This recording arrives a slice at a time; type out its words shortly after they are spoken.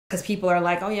because people are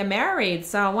like, oh, you're married,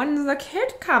 so when's the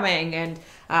kid coming? And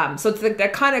so it's like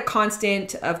that kind of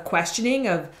constant of questioning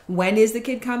of when is the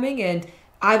kid coming? And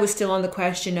I was still on the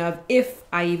question of if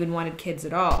I even wanted kids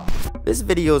at all. This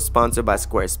video is sponsored by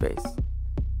Squarespace.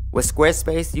 With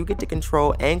Squarespace, you get to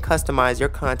control and customize your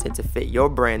content to fit your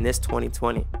brand this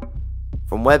 2020.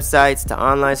 From websites to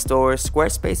online stores,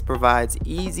 Squarespace provides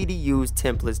easy-to-use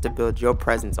templates to build your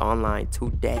presence online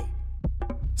today.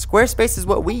 Squarespace is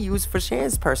what we use for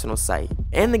Shan's personal site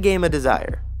and the Game of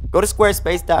Desire. Go to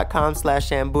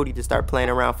squarespace.com/ShanBooty to start playing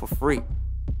around for free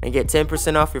and get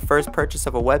 10% off your first purchase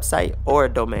of a website or a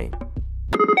domain.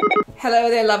 Hello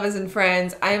there, lovers and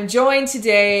friends. I am joined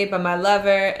today by my lover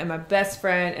and my best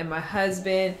friend and my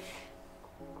husband,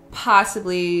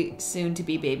 possibly soon to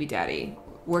be baby daddy.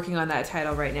 Working on that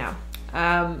title right now.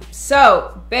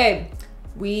 So, babe,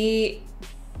 we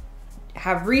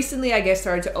have recently, I guess,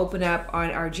 started to open up on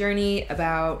our journey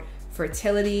about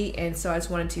fertility, and so I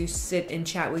just wanted to sit and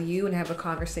chat with you and have a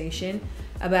conversation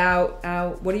about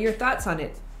what are your thoughts on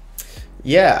it?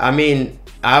 Yeah, I mean,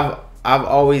 I've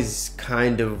always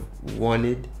kind of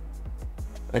wanted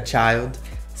a child.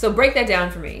 So break that down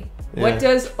for me. Yeah. What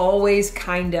does always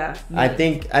kinda mean? I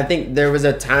think there was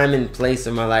a time and place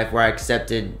in my life where I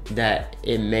accepted that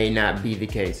it may not be the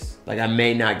case. Like I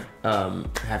may not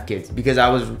have kids because I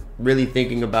was really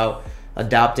thinking about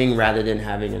adopting rather than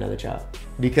having another child.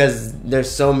 Because there's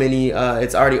so many,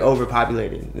 it's already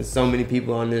overpopulated. There's so many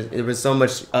people on this. There was so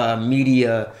much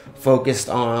media focused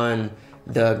on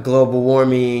the global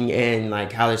warming and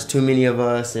like how there's too many of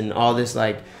us and all this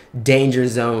like danger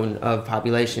zone of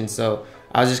population. So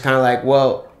I was just kind of like,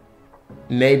 well,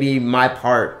 maybe my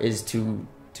part is to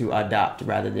adopt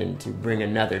rather than to bring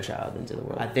another child into the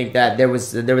world. I think that there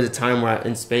was a time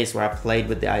in space where I played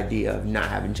with the idea of not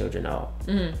having children at all.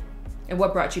 Mm-hmm. And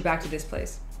what brought you back to this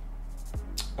place?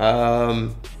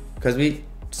 Because we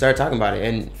started talking about it,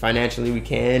 and financially we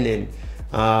can,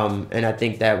 and I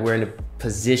think that we're in a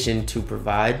position to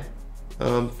provide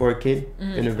for a kid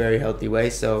in a very healthy way.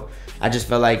 So I just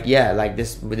felt like, yeah, like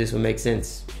this would make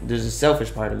sense. There's a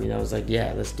selfish part of me that was like,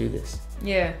 yeah, let's do this.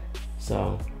 Yeah.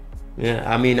 So, yeah,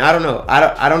 I mean, I don't know.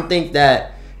 I don't think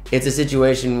that it's a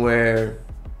situation where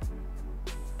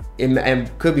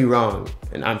it could be wrong,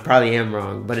 and I probably am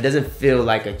wrong, but it doesn't feel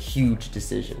like a huge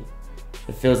decision.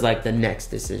 It feels like the next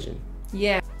decision.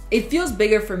 Yeah. It feels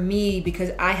bigger for me because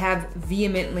I have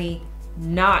vehemently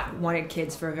not wanted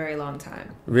kids for a very long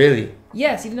time. Really?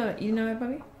 Yes. You didn't know that about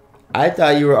me? I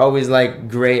thought you were always like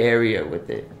gray area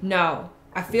with it. No.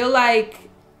 I feel like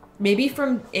maybe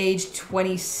from age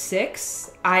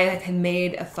 26, I had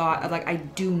made a thought of like, I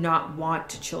do not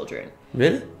want children.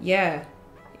 Really? Yeah.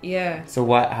 Yeah. So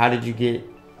how did you get?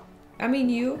 I mean,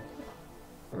 you,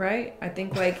 right? I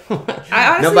think like, I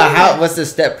honestly. No, but what's the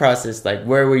step process? Like,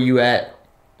 where were you at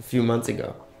a few months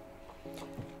ago?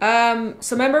 So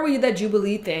remember we did that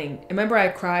Jubilee thing? Remember I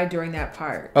cried during that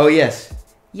part? Oh, yes.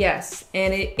 Yes.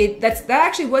 And that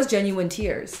actually was genuine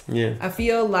tears. Yeah. I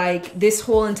feel like this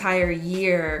whole entire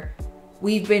year,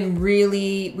 we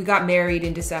got married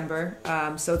in December.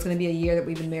 So it's going to be a year that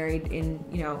we've been married in,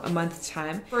 a month's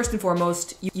time. First and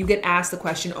foremost, you get asked the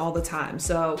question all the time.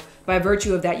 So by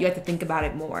virtue of that, you have to think about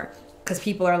it more. Because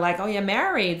people are like, oh, you're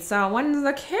married, so when's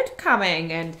the kid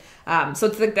coming? And so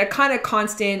it's like that kind of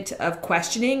constant of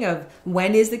questioning of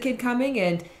when is the kid coming?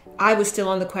 And I was still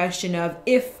on the question of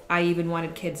if I even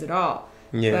wanted kids at all.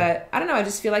 Yeah. But I don't know, I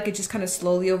just feel like it just kind of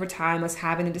slowly over time, us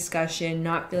having a discussion,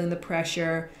 not feeling the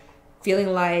pressure,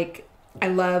 feeling like I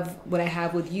love what I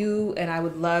have with you and I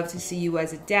would love to see you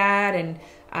as a dad. And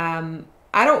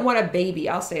I don't want a baby,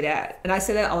 I'll say that. And I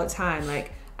say that all the time,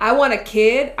 like, I want a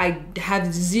kid. I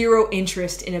have zero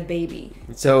interest in a baby.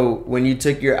 So when you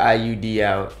took your IUD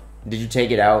out, did you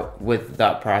take it out with the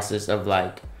thought process of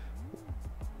like,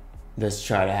 let's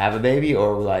try to have a baby,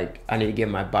 or like, I need to give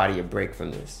my body a break from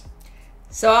this?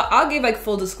 So I'll give like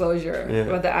full disclosure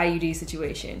about the IUD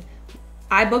situation.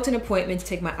 I booked an appointment to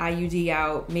take my IUD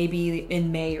out maybe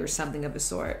in May or something of the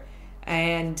sort.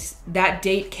 And that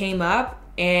date came up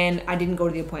and I didn't go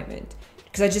to the appointment.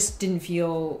 Because I just didn't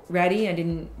feel ready. I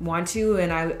didn't want to.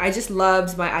 And I just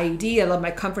loved my IUD. I loved my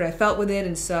comfort I felt with it.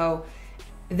 And so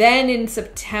then in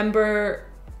September,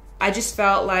 I just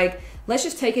felt like, let's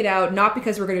just take it out. Not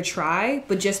because we're going to try,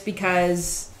 but just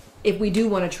because if we do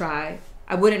want to try,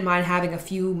 I wouldn't mind having a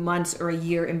few months or a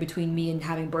year in between me and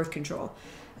having birth control.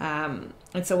 And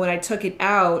so when I took it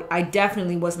out, I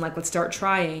definitely wasn't like, let's start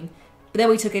trying. But then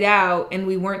we took it out and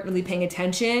we weren't really paying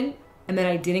attention. And then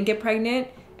I didn't get pregnant.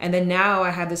 And then now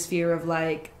I have this fear of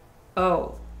like,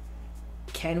 oh,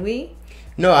 can we?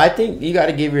 No, I think you got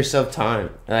to give yourself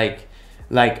time. Like,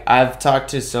 Like, I've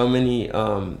talked to so many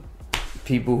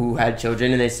people who had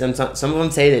children, and some of them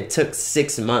say that it took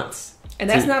 6 months. And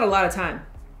that's not a lot of time.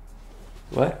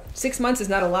 What? 6 months is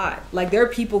not a lot. Like, there are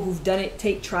people who've done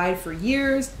it, tried for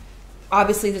years.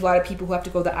 Obviously, there's a lot of people who have to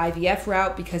go the IVF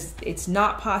route because it's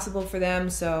not possible for them.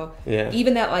 So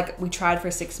even that, like, we tried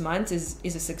for 6 months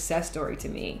is a success story to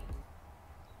me.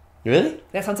 Really?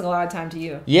 That sounds like a lot of time to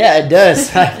you. Yeah, it does.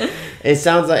 It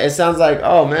sounds like,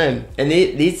 oh man. And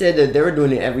they said that they were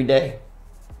doing it every day.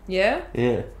 Yeah?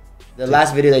 Yeah. The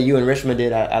last video that you and Rishma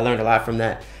did, I learned a lot from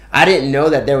that. I didn't know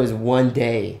that there was one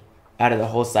day out of the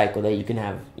whole cycle that you can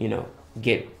have,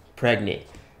 get pregnant,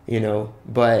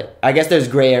 But I guess there's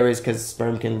gray areas because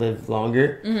sperm can live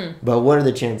longer. Mm-hmm. But what are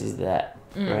the chances of that,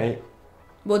 right?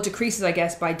 Well, it decreases, I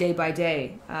guess, by day.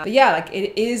 But yeah, like,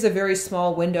 it is a very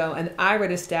small window. And I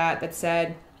read a stat that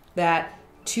said that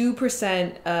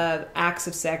 2% of acts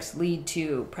of sex lead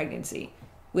to pregnancy,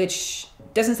 which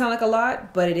doesn't sound like a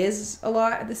lot, but it is a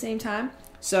lot at the same time.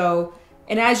 So,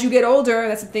 and as you get older,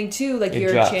 that's the thing too, like,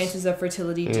 your chances of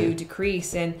fertility do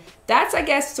decrease. And that's, I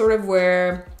guess, sort of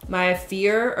where my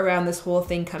fear around this whole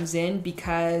thing comes in,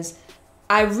 because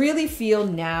I really feel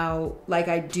now like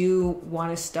I do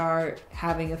want to start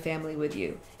having a family with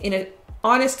you. In an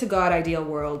honest to God ideal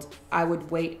world, I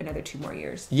would wait another 2 more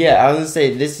years. Yeah, I was gonna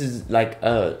say, this is like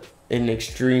an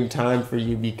extreme time for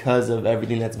you because of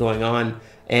everything that's going on,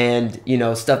 and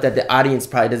stuff that the audience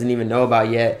probably doesn't even know about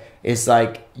yet. It's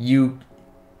like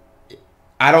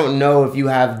I don't know if you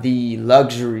have the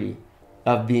luxury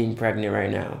of being pregnant right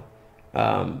now.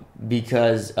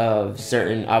 Because of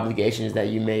certain obligations that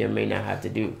you may or may not have to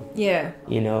do. Yeah.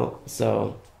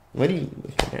 So what are you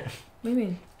looking at? What do you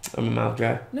mean? I'm a mouth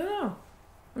dry. No.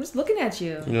 I'm just looking at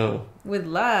you. With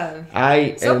love.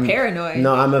 So paranoid.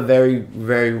 No, I'm a very,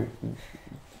 very,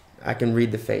 I can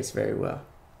read the face very well.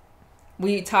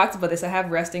 We talked about this. I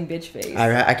have resting bitch face.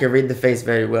 I can read the face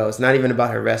very well. It's not even about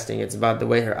her resting. It's about the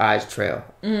way her eyes trail.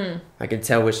 I can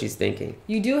tell what she's thinking.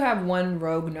 You do have one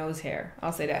rogue nose hair.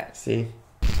 I'll say that. See?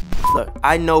 Look,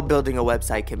 I know building a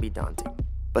website can be daunting,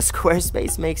 but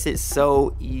Squarespace makes it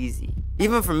so easy.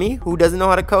 Even for me, who doesn't know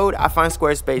how to code, I find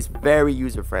Squarespace very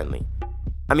user-friendly.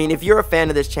 I mean, if you're a fan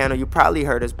of this channel, you probably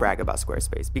heard us brag about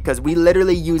Squarespace, because we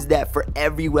literally use that for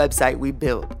every website we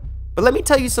build. But let me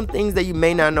tell you some things that you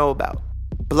may not know about.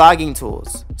 Blogging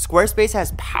tools. Squarespace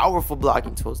has powerful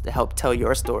blogging tools to help tell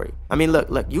your story. I mean,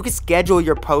 look, you can schedule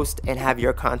your post and have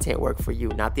your content work for you,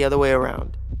 not the other way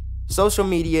around. Social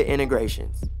media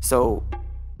integrations. So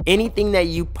anything that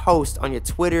you post on your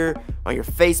Twitter, on your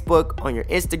Facebook, on your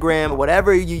Instagram,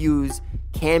 whatever you use,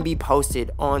 can be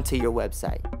posted onto your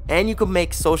website. And you can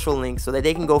make social links so that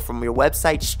they can go from your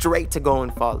website straight to go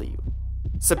and follow you.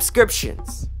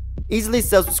 Subscriptions. Easily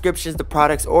sell subscriptions to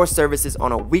products or services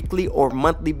on a weekly or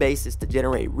monthly basis to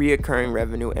generate reoccurring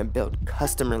revenue and build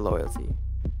customer loyalty.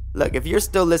 Look, if you're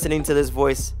still listening to this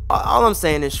voice, all I'm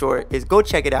saying in short is go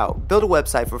check it out. Build a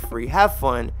website for free, have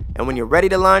fun, and when you're ready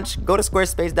to launch, go to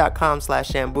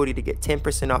squarespace.com/shambooty to get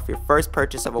 10% off your first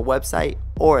purchase of a website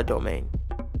or a domain.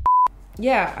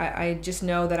 Yeah, I just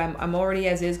know that I'm already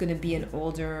as is going to be an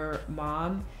older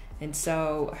mom, and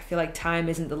so I feel like time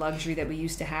isn't the luxury that we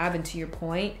used to have. And to your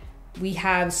point, we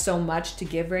have so much to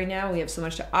give right now. We have so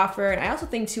much to offer. And I also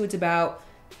think too, it's about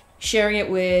sharing it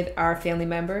with our family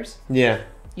members. Yeah.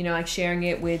 Like sharing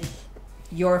it with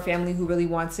your family who really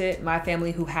wants it, my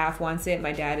family who half wants it.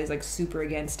 My dad is like super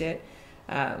against it.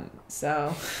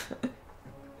 So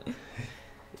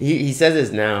he says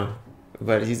this now,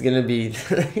 but he's gonna be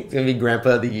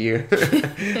grandpa of the year.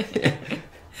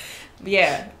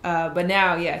 Yeah. But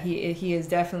now, he is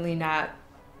definitely not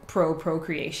pro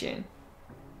procreation.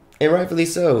 And rightfully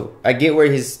so. I get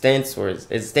where his stance was.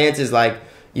 His stance is like,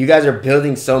 you guys are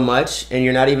building so much, and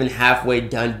you're not even halfway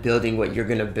done building what you're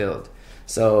gonna build.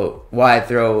 So why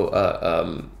throw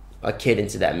a kid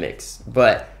into that mix?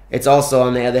 But it's also,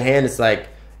 on the other hand, it's like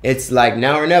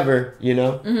now or never.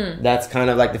 Mm-hmm. That's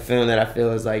kind of like the feeling that I feel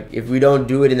is like, if we don't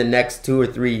do it in the next 2 or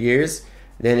 3 years,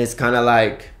 then it's kind of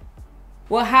like.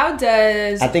 Well, how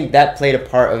does? I think that played a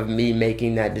part of me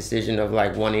making that decision of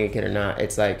like wanting a kid or not.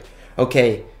 It's like,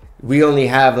 okay, we only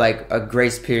have like a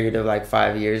grace period of like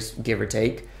 5 years, give or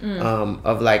take,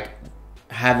 of like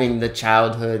having the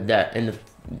childhood that and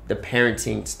the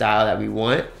parenting style that we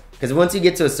want. Because once you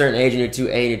get to a certain age and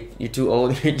you're too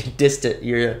old, you're distant,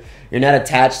 you're not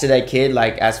attached to that kid,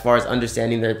 like as far as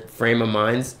understanding their frame of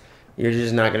minds, you're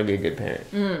just not gonna be a good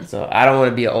parent. So I don't want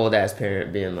to be an old ass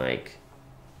parent being like,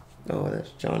 oh,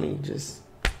 that's Johnny just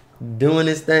doing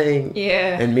his thing.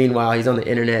 Yeah. And meanwhile, he's on the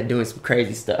internet doing some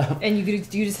crazy stuff. And you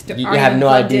just you have no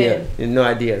idea. You have no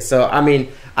idea. So, I mean,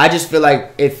 I just feel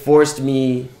like it forced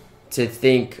me to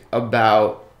think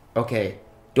about, okay,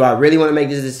 do I really want to make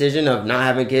this decision of not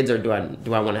having kids, or do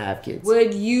I want to have kids?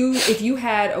 Would you, if you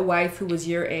had a wife who was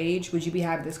your age, would you be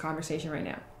having this conversation right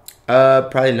now?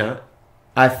 Probably not.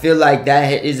 I feel like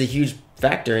that is a huge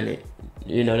factor in it.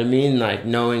 You know what I mean? Like,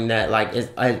 knowing that, like,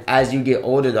 as you get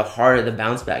older, the harder the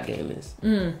bounce back game is.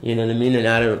 You know what I mean? And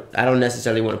I don't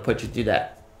necessarily want to put you through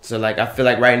that. So, like, I feel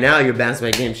like right now your bounce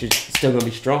back game should still gonna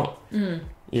be strong.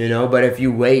 You know, but if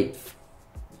you wait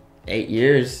 8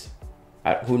 years,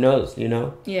 who knows? You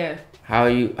know? Yeah.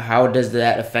 How does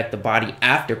that affect the body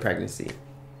after pregnancy?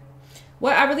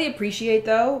 What I really appreciate,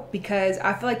 though, because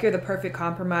I feel like you're the perfect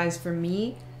compromise for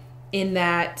me, in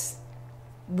that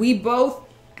we both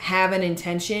have an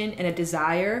intention and a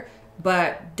desire,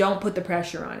 but don't put the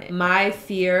pressure on it. My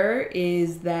fear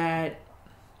is that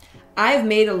I've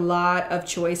made a lot of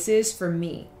choices for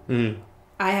me.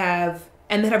 I have,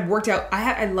 and that have worked out.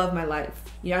 I love my life.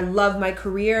 You know, I love my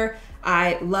career.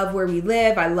 I love where we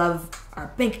live. I love our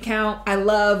bank account. I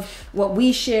love what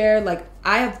we share. Like,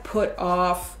 I have put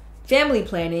off family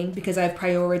planning because I've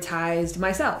prioritized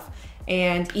myself.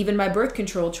 And even my birth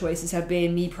control choices have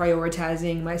been me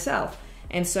prioritizing myself.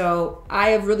 And so I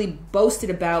have really boasted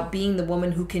about being the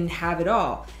woman who can have it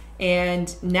all.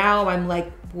 And now I'm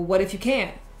like, well, what if you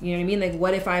can't? You know what I mean? Like,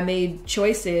 what if I made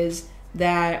choices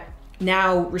that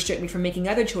now restrict me from making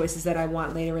other choices that I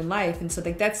want later in life? And so,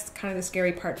 like, that's kind of the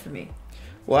scary part for me.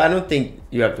 Well, I don't think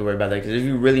you have to worry about that, because if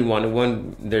you really wanted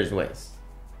one, there's ways.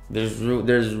 There's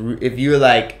if you're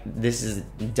like, this is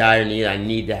dire need, I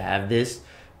need to have this.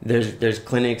 There's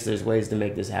clinics, there's ways to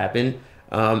make this happen.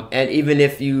 And even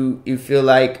if you feel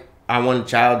like, I want a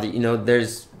child, you know,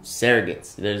 there's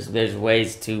surrogates. There's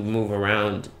ways to move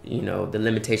around, you know, the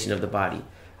limitation of the body.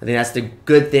 I think that's the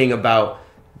good thing about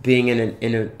being in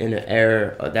an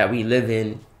era that we live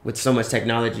in with so much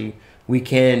technology. We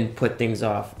can put things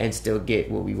off and still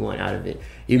get what we want out of it.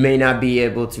 You may not be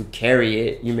able to carry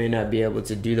it. You may not be able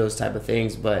to do those type of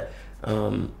things, but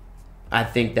I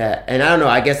think that, and I don't know,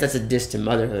 I guess that's a diss to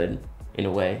motherhood in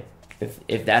a way,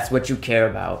 if that's what you care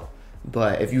about.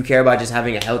 But if you care about just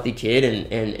having a healthy kid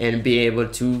and be able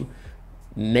to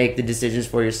make the decisions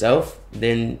for yourself,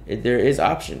 then there is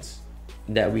options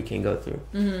that we can go through.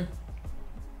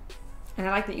 And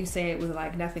I like that you say it with,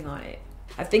 like, nothing on it.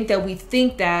 I think that we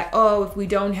think that, oh, if we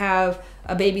don't have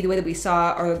a baby the way that we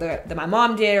saw, or that my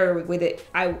mom did, or the way that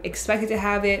I expected to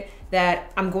have it,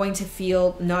 that I'm going to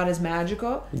feel not as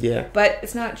magical. Yeah. But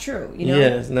it's not true, you know?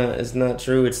 Yeah, it's not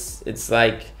true. It's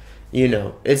like, you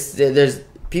know, there's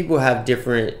people have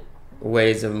different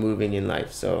ways of moving in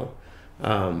life. So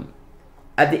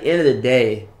at the end of the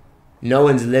day, no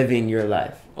one's living your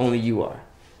life. Only you are.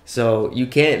 So you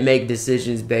can't make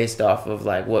decisions based off of,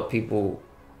 like, what people,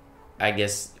 I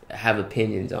guess, have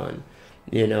opinions on.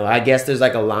 You know, I guess there's,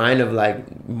 like, a line of,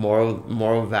 like,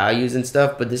 moral values and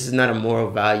stuff, but this is not a moral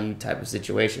value type of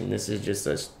situation. This is just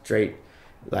a straight,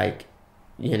 like,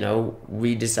 you know,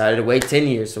 we decided to wait 10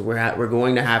 years, so we're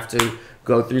going to have to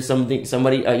go through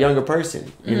a younger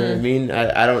person. You know what I mean?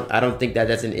 I don't think that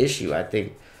that's an issue. I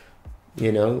think,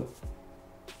 you know,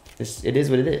 it is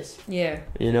what it is. Yeah.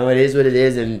 You know, it is what it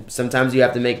is, and sometimes you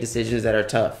have to make decisions that are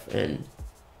tough, and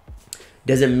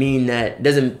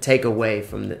doesn't take away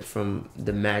from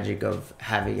the magic of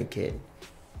having a kid.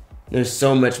 There's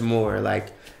so much more. Like,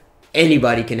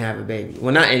 anybody can have a baby.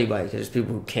 Well, not anybody, because there's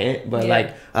people who can't, but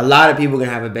like, a lot of people can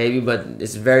have a baby, but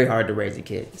it's very hard to raise a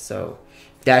kid. So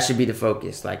that should be the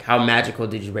focus. Like, how magical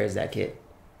did you raise that kid?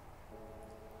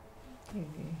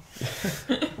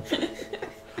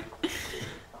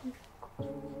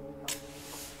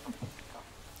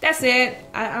 That's it.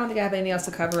 I don't think I have anything else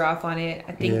to cover off on it.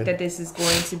 I think that this is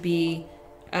going to be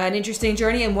an interesting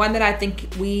journey, and one that I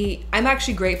think I'm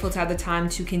actually grateful to have the time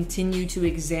to continue to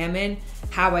examine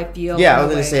how I feel. Yeah, I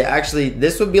was going to say, actually,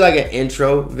 this would be like an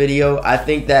intro video. I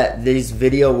think that this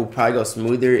video will probably go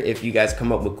smoother if you guys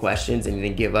come up with questions and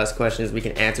then give us questions. We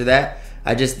can answer that.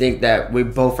 I just think that we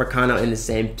both are kind of in the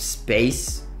same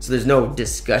space, so there's no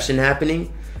discussion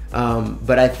happening.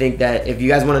 But I think that if you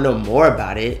guys want to know more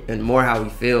about it and more how we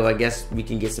feel, I guess we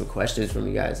can get some questions from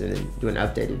you guys and then do an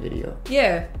updated video.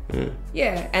 Yeah.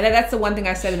 Yeah. And that's the one thing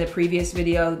I said in the previous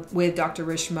video with Dr.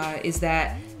 Rishma, is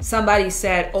that somebody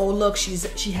said, oh, look,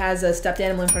 she has a stuffed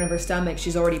animal in front of her stomach.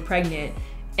 She's already pregnant.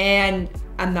 And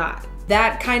I'm not.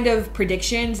 That kind of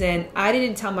predictions, and I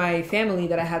didn't tell my family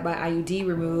that I had my IUD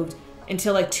removed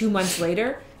until like 2 months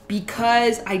later,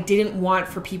 because I didn't want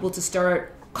for people to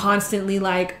start constantly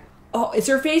like, oh, is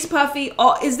her face puffy?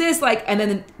 Oh, is this like, and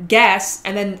then guess,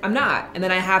 and then I'm not. And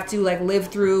then I have to like live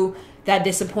through that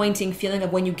disappointing feeling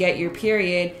of when you get your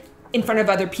period in front of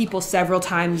other people several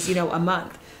times, you know, a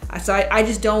month. So I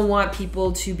just don't want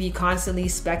people to be constantly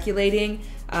speculating,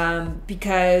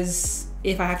 because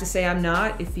if I have to say I'm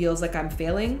not, it feels like I'm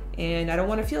failing, and I don't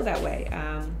want to feel that way.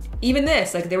 Even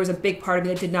this, like there was a big part of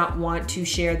me that did not want to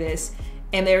share this,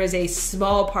 and there is a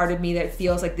small part of me that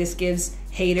feels like this gives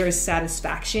haters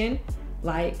satisfaction.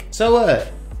 Like, so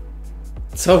what?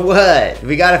 So what?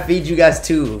 We gotta feed you guys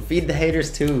too. Feed the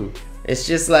haters too. It's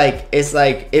just like, it's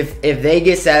like if they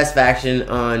get satisfaction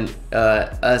on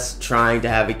us trying to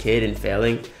have a kid and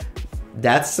failing,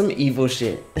 that's some evil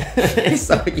shit.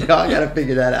 So y'all gotta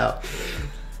figure that out.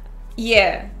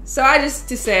 Yeah. So I just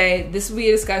to say this will be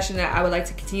a discussion that I would like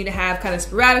to continue to have kind of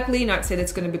sporadically. Not to say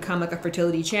that's going to become like a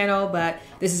fertility channel, but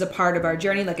this is a part of our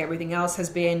journey, like everything else has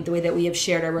been. The way that we have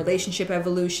shared our relationship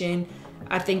evolution.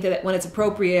 I think that when it's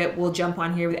appropriate, we'll jump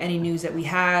on here with any news that we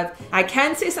have. I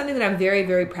can say something that I'm very,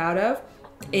 very proud of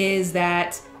is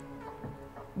that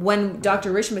when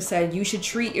Dr. Rishma said you should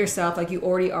treat yourself like you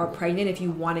already are pregnant if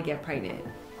you want to get pregnant.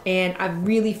 And I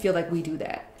really feel like we do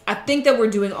that. I think that we're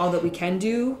doing all that we can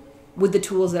do with the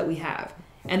tools that we have.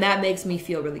 And that makes me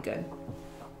feel really good.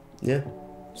 Yeah.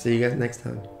 See you guys next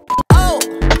time.